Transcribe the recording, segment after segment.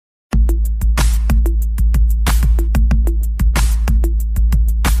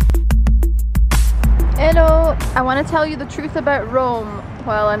want to tell you the truth about Rome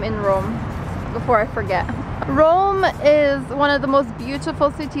while I'm in Rome, before I forget. Rome is one of the most beautiful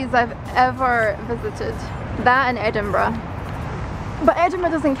cities I've ever visited. That and Edinburgh. But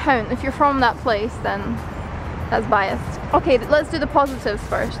Edinburgh doesn't count. If you're from that place, then that's biased. Okay, let's do the positives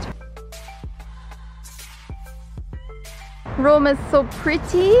first. Rome is so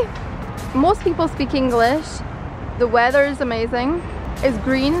pretty. Most people speak English. The weather is amazing. It's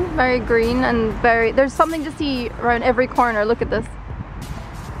green, very green, and there's something to see around every corner. Look at this.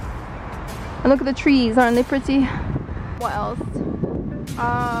 And look at the trees, aren't they pretty? What else?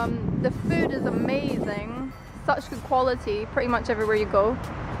 The food is amazing. Such good quality, pretty much everywhere you go.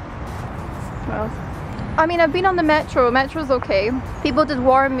 What else? I mean, I've been on the metro. Metro's okay. People did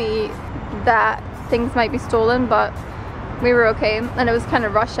warn me that things might be stolen, but we were okay. And it was kind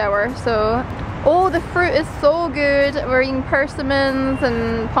of rush hour, so... Oh, the fruit is so good. We're eating persimmons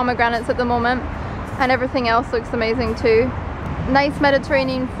and pomegranates at the moment. And everything else looks amazing too. Nice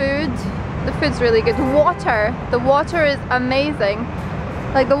Mediterranean food. The food's really good. Water. The water is amazing.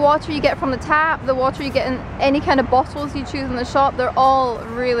 Like the water you get from the tap, the water you get in any kind of bottles you choose in the shop, they're all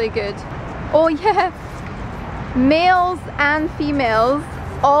really good. Oh yeah, males and females,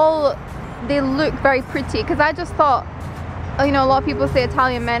 they look very pretty, because I just thought, you know, a lot of people say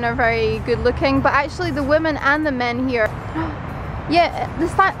Italian men are very good looking, but actually the women and the men here, yeah,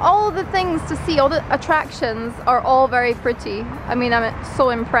 all the things to see, all the attractions are all very pretty. I mean, I'm so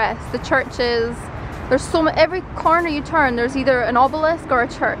impressed. The churches, there's so much, every corner you turn there's either an obelisk or a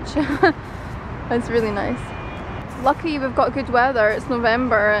church. It's really nice. Lucky we've got good weather. It's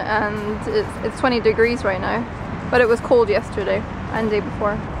November and it's 20 degrees right now, but it was cold yesterday and the day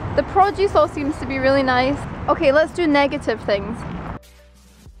before. The produce all seems to be really nice. Okay, let's do negative things.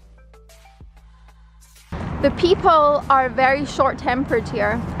 The people are very short-tempered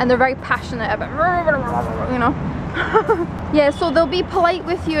here, and they're very passionate about, you know. Yeah, so they'll be polite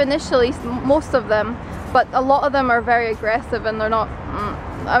with you initially, most of them, but a lot of them are very aggressive, and they're not,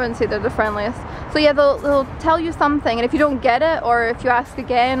 I wouldn't say they're the friendliest. So yeah, they'll tell you something, and if you don't get it, or if you ask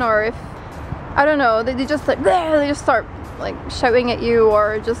again, or if, I don't know, they just like, they just start like shouting at you,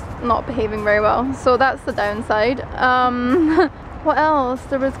 or just not behaving very well. So that's the downside. What else?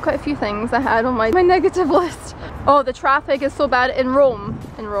 There was quite a few things I had on my negative list. Oh, the traffic is so bad in Rome.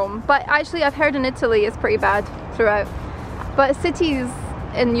 But actually I've heard in Italy it's pretty bad throughout. But cities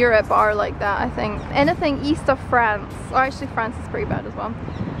in Europe are like that, I think. Anything east of France, or actually France is pretty bad as well.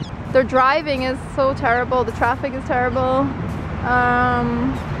 Their driving is so terrible, the traffic is terrible.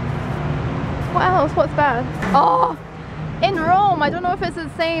 What else? What's bad? Oh! In Rome, I don't know if it's the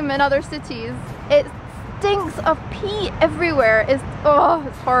same in other cities. It stinks of pee everywhere. It's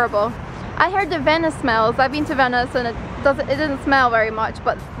horrible. I heard the Venice smells. I've been to Venice and it didn't smell very much,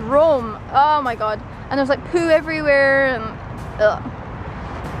 but Rome, oh my god. And there's like poo everywhere and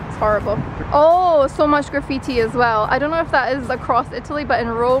it's horrible. Oh, so much graffiti as well. I don't know if that is across Italy, but in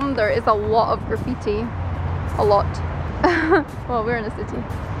Rome there is a lot of graffiti. A lot. Well, we're in a city.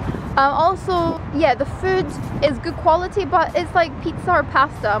 Also, yeah, the food is good quality, but it's like pizza or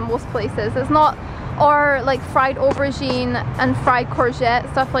pasta in most places. It's not, or like fried aubergine and fried courgette,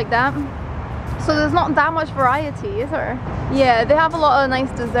 stuff like that. So there's not that much variety, is there? Yeah, they have a lot of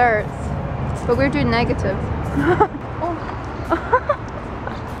nice desserts, but we're doing negative.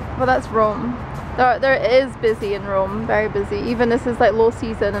 Well, that's Rome. There is busy in Rome, very busy. Even this is like low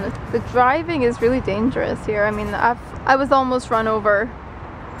season, and the driving is really dangerous here. I mean, I was almost run over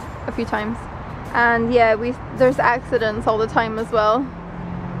a few times, and yeah, there's accidents all the time as well.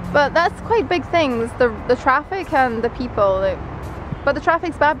 But that's quite big things, the traffic and the people. But the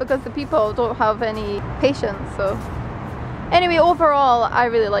traffic's bad because the people don't have any patience. So anyway, overall I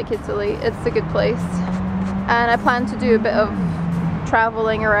really like Italy. It's a good place, and I plan to do a bit of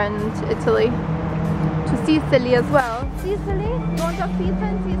traveling around Italy, to Sicily as well. Sicily? You want to talk pizza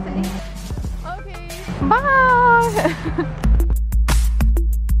in Sicily? Okay, bye.